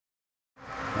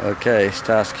Okay,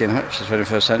 Starsky&Hutch, the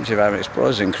 21st century environment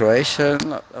explorers in Croatia.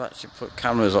 Look, I've actually put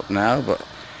cameras up now, but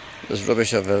there's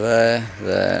rubbish over there,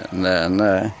 there, and there, and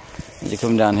there. As you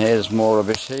come down here, there's more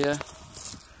rubbish here.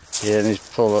 Here, and you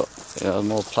pull up,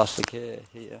 more plastic here,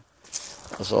 here.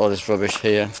 There's all this rubbish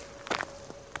here.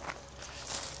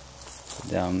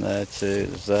 Down there too,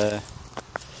 there's there.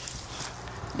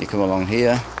 You come along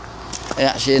here. And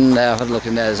actually in there, I've had a look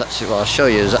in there, there's actually, well, I'll show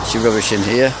you, there's actually rubbish in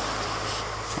here.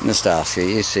 In the Starsky,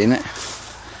 you've seen it.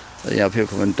 But, people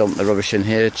come and dump the rubbish in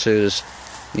here too. There's,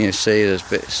 you can see there's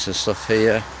bits of stuff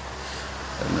here.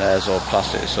 And there's all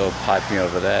plastic, it's all piping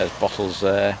over there, there's bottles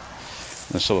there.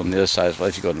 And some on the other side as well,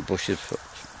 if you go in the bushes,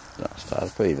 that's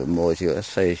probably even more. If you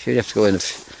have to go in a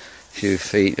few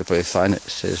feet, you'll probably find it.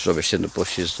 So there's rubbish in the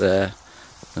bushes there.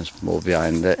 There's more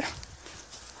behind it.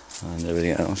 And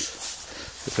everything else.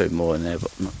 There's probably more in there,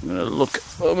 but I'm not going to look at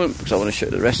the moment because I want to show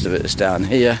you the rest of it that's down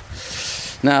here.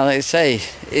 Now, like I say,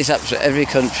 it's absolutely every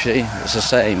country, it's the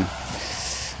same.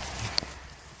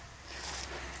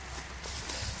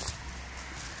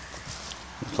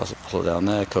 Plastic bottle down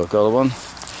there, Coca-Cola one.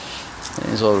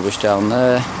 There's all rubbish down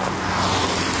there.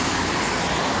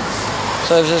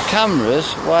 So if there's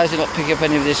cameras, why is it not picking up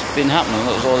any of this been happening?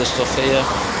 Look, there's all this stuff here,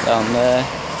 down there.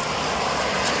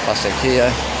 Plastic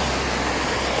here.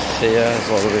 Here, there's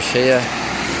all rubbish here.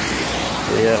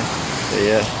 Here,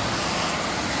 here.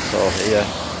 It's all here.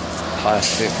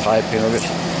 Plastic piping rubbish. It's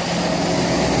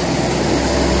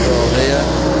all here.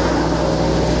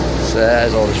 So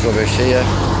there's all this rubbish here.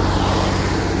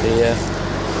 Here.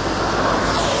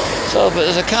 So, but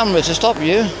there's a camera to stop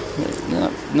you.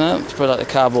 No, it's probably like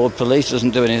the cardboard police,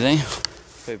 doesn't do anything.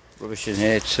 Probably rubbish in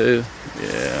here too.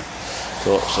 Yeah.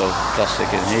 Lots of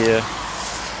plastic in here.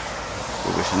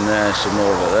 Rubbish in there, some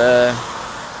more over there.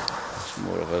 Some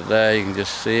more over there, you can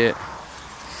just see it.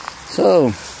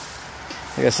 So,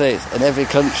 like I say, in every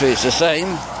country it's the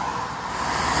same.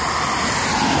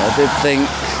 I did think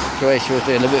Croatia was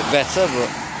doing a bit better, but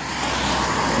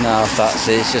no, that's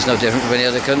it. It's just no different from any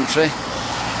other country.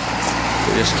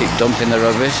 We just keep dumping the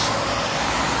rubbish.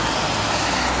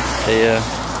 Here,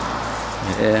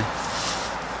 here.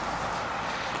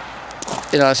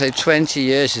 I say 20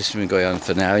 years this has been going on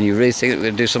for now, and you really think that we're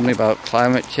going to do something about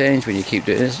climate change when you keep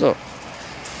doing this? Look,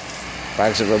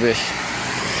 bags of rubbish.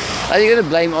 Are you going to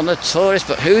blame it on the tourists?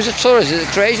 But who's a tourist? Is it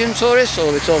Croatian tourists, or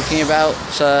are we talking about,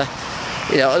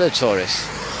 other tourists?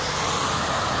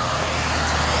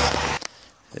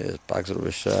 There's bags of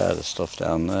rubbish there, there's stuff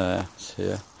down there, it's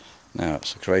here. Now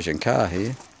it's a Croatian car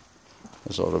here.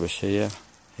 There's all rubbish here,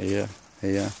 here,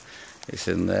 here. It's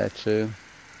in there too.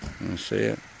 You can see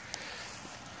it.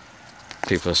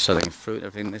 People are selling fruit and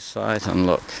everything this side, and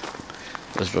look,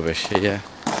 there's rubbish here.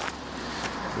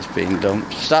 It's being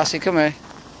dumped. Starsky, come here.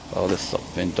 All this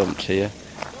stuff being dumped here,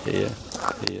 here,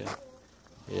 here,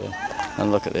 here.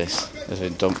 And look at this. It's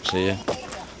been dumped here.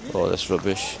 All this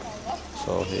rubbish. It's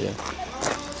all here.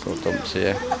 It's all dumped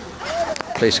here.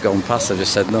 Police are going past, I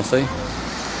just said nothing.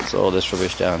 It's all this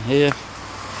rubbish down here.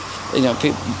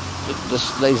 People, the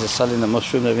ladies are selling the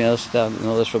mushroom and everything else down, and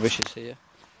all this rubbish is here.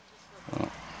 Oh.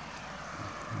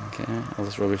 Okay, all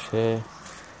this rubbish here.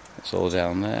 It's all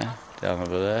down there, down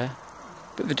over there.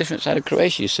 Bit of a different side of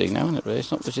Croatia you see now, isn't it really?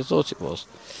 It's not what you thought it was.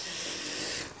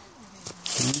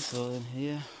 It's all in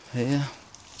here, here.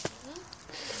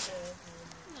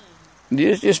 Do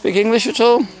you speak English at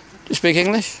all? Do you speak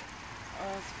English?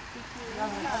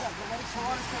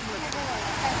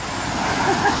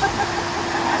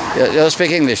 You don't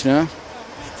speak English, no?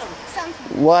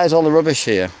 Why is all the rubbish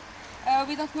here?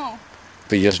 We don't know.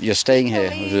 But you're staying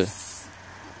here.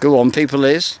 Go on, people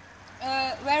is?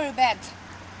 Very bad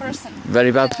person.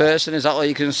 Very bad person, is that all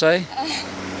you can say?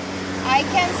 I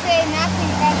can say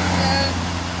nothing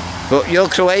but you're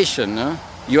Croatian, no?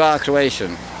 You are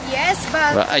Croatian? Yes,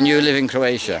 but... And you live in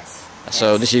Croatia? Yes.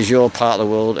 So this is your part of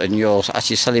the world, and you're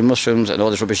actually selling mushrooms and all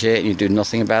this rubbish here, and you do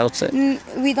nothing about it?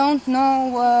 We don't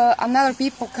know. Another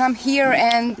people come here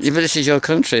and... Yeah, but this is your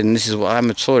country, and this is what I'm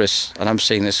a tourist, and I'm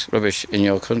seeing this rubbish in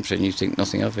your country, and you think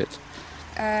nothing of it.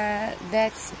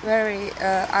 That's very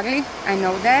ugly, I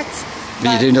know that.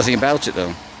 But you do nothing about it,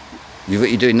 though?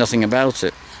 You're doing nothing about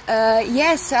it?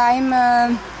 Yes, I'm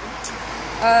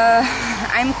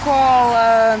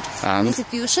called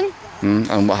institution.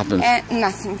 And what happens?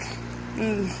 Nothing.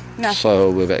 Nothing.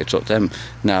 So we'll get to talk to them.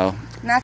 Now,